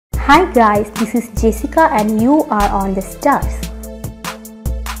Hi guys, this is Jessica and you are on the stars.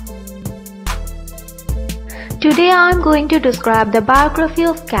 Today I am going to describe the biography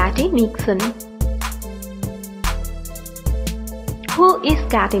of Katy Mixon. Who is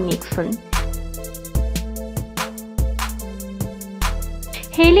Katy Mixon?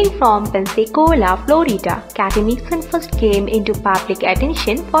 Hailing from Pensacola, Florida, Katy Mixon first came into public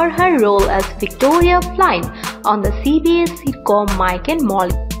attention for her role as Victoria Flynn on the CBS sitcom Mike and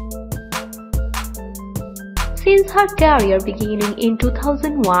Molly. Since her career beginning in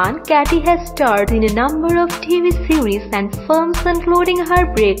 2001, Katy has starred in a number of TV series and films, including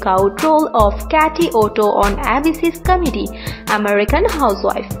her breakout role of Katy Otto on ABC's comedy American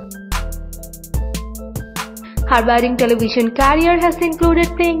Housewife. Her budding television career has included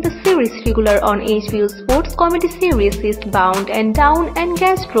playing the series regular on HBO's sports comedy series Eastbound and Down and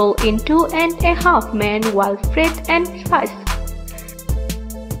guest role in 2.5 Men, Wilfred and Spice.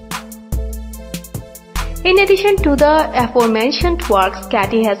 In addition to the aforementioned works,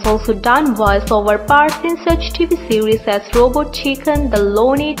 Katy has also done voice-over parts in such TV series as Robot Chicken, The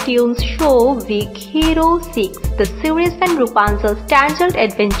Looney Tunes Show, Big Hero 6, the series and Rapunzel's Tangled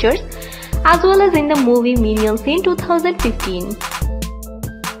Adventures, as well as in the movie Minions in 2015.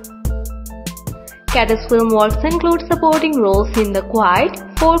 Katy's film works include supporting roles in The Quiet,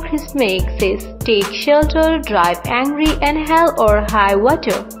 4 Christmases, Take Shelter, Drive Angry, and Hell or High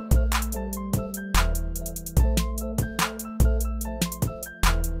Water.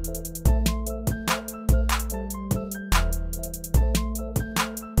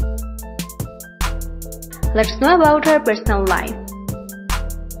 Let's know about her personal life.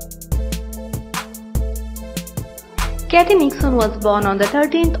 Katy Mixon was born on the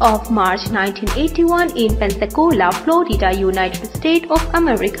 13th of March 1981 in Pensacola, Florida, United States of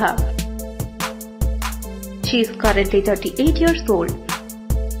America. She is currently 38 years old.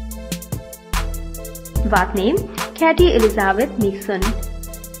 Birth name: Katy Elizabeth Mixon.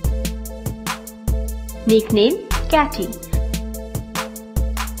 Nickname: Katy.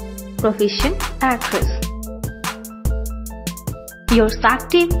 Profession: actress. Years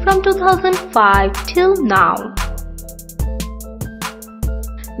active from 2005 till now.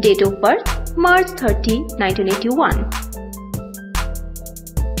 Date of birth: March 30, 1981.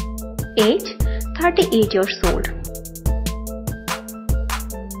 Age: 38 years old.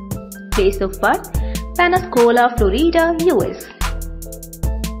 Place of birth: Pensacola, Florida, US.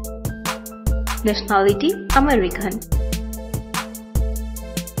 Nationality: American.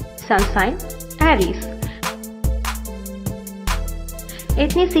 Sun sign: Aries.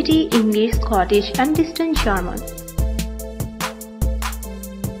 Ethnicity: English, Scottish and distant German.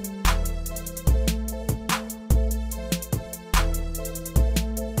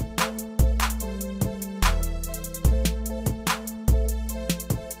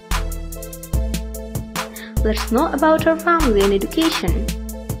 Let's know about her family and education.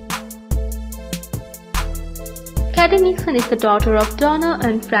 Katy Mixon is the daughter of Donna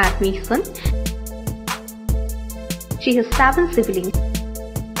and Fred Mixon. She has 7 siblings.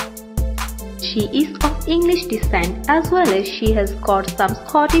 She is of English descent as well as she has got some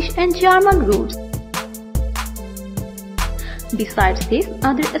Scottish and German roots. Besides this,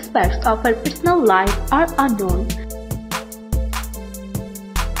 other aspects of her personal life are unknown.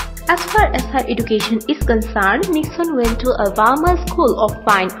 As far as her education is concerned, Mixon went to Alabama School of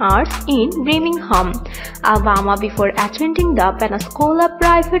Fine Arts in Birmingham, Alabama before attending the Pensacola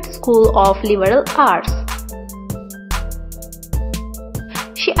Private School of Liberal Arts.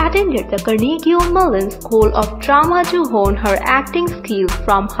 She attended the Carnegie Mellon School of Drama to hone her acting skills.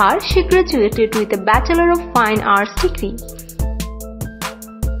 From her, she graduated with a Bachelor of Fine Arts degree.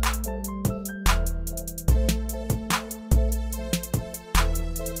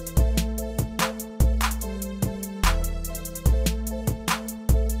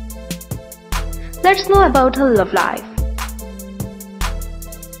 Let's know about her love life.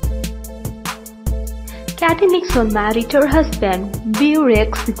 Katy Mixon married her husband,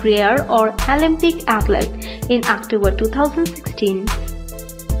 Rex Greer, or Olympic athlete, in October 2016.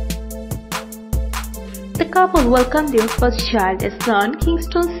 The couple welcomed their first child, a son,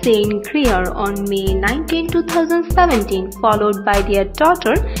 Kingston St. Greer, on May 19, 2017, followed by their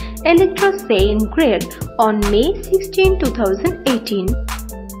daughter, Electra St. Greer, on May 16, 2018.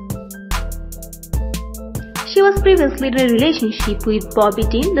 She was previously in a relationship with Bobby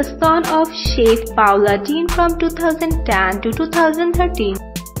Dean, the son of Chef Paula Dean, from 2010 to 2013.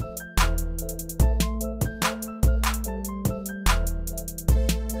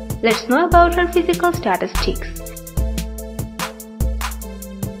 Let's know about her physical statistics.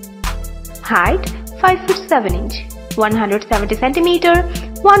 Height: 5 feet 7 inch, 170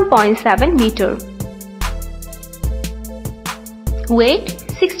 cm, 1.7 meter. Weight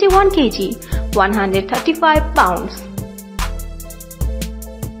 61 kg, 135 pounds.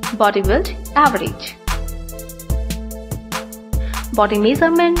 Body build average. Body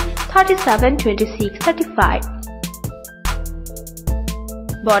measurement 37, 26, 35.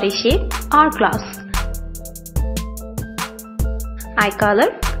 Body shape hourglass. Eye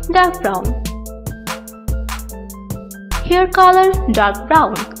color dark brown. Hair color dark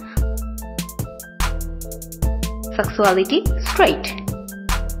brown. Sexuality straight.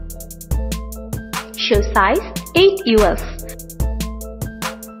 Shoe size 8 US.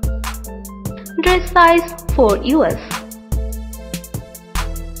 Dress size 4 US.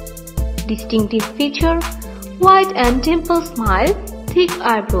 Distinctive feature: wide and dimple smile, thick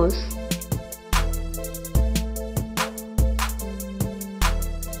eyebrows.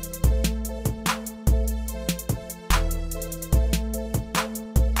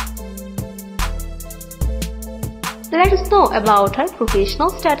 Let us know about her professional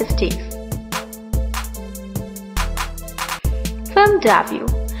statistics. Film debut.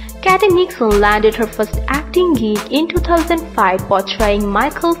 Katy Mixon landed her first acting gig in 2005 portraying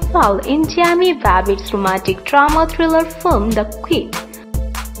Michael Fall in Jamie Babbitt's romantic drama thriller film The Quid.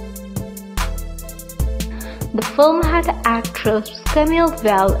 The film had actors Camille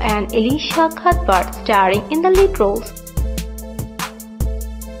Bell and Elisha Cuthbert starring in the lead roles.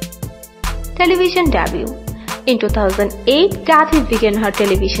 Television debut. In 2008, Katy began her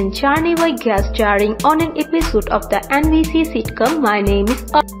television journey by guest starring on an episode of the NBC sitcom My Name is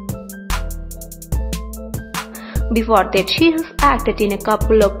Earl. Before that, she has acted in a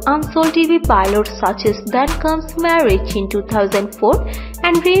couple of unsold TV pilots such as Then Comes Marriage in 2004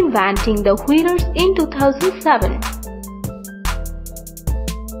 and Reinventing the Wheelers in 2007.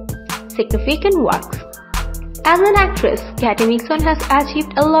 Significant works. As an actress, Katy Mixon has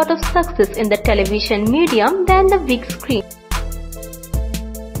achieved a lot of success in the television medium than the big screen.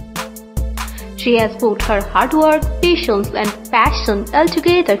 She has put her hard work, patience and passion all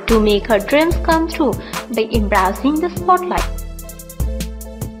together to make her dreams come true by embracing the spotlight.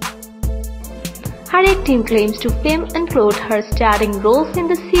 Her acting claims to fame include her starring roles in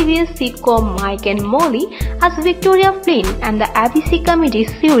the CBS sitcom Mike and Molly as Victoria Flynn and the ABC comedy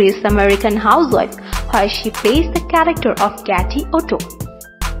series American Housewife, where she plays the character of Katy Otto.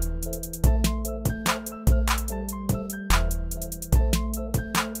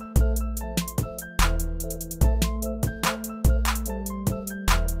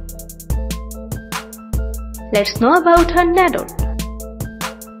 Let's know about her net worth.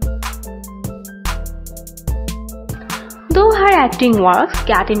 Though her acting works,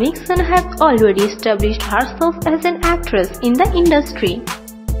 Katy Mixon has already established herself as an actress in the industry.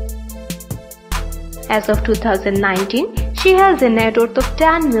 As of 2019, she has a net worth of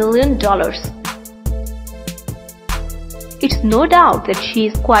 $10 million. It's no doubt that she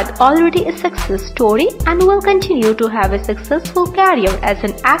is quite already a success story and will continue to have a successful career as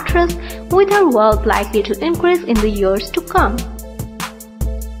an actress, with her wealth likely to increase in the years to come.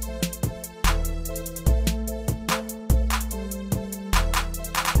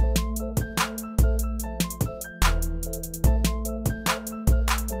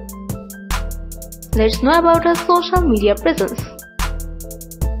 Let's know about her social media presence.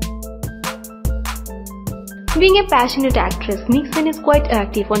 Being a passionate actress, Mixon is quite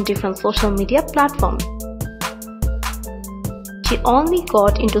active on different social media platforms. She only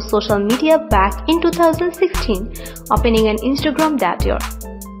got into social media back in 2016, opening an Instagram that year.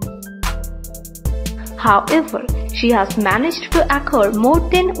 However, she has managed to acquire more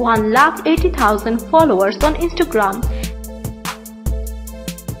than 180,000 followers on Instagram.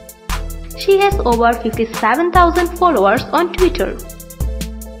 She has over 57,000 followers on Twitter.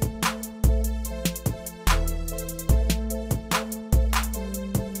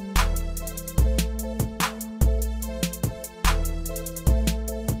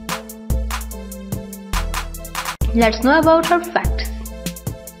 Let's know about her facts.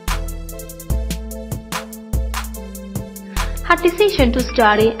 Her decision to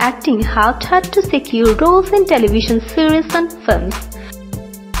study acting helped her to secure roles in television series and films.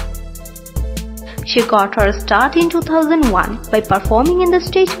 She got her start in 2001 by performing in the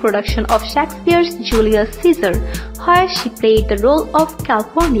stage production of Shakespeare's Julius Caesar, where she played the role of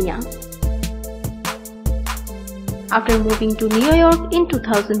California. After moving to New York in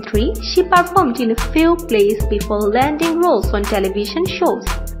 2003, she performed in a few plays before landing roles on television shows.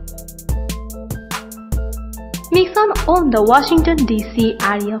 Mixon won the Washington, D.C.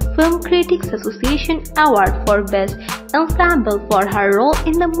 Area Film Critics Association Award for Best Ensemble for her role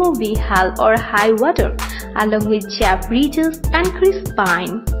in the movie Hell or High Water, along with Jeff Bridges and Chris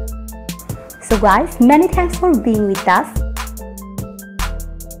Pine. So guys, many thanks for being with us.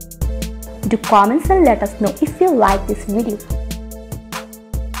 Do comments and let us know if you like this video.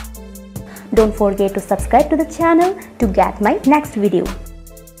 Don't forget to subscribe to the channel to get my next video.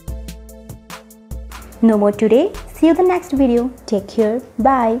 No more today. See you in the next video. Take care.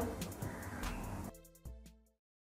 Bye.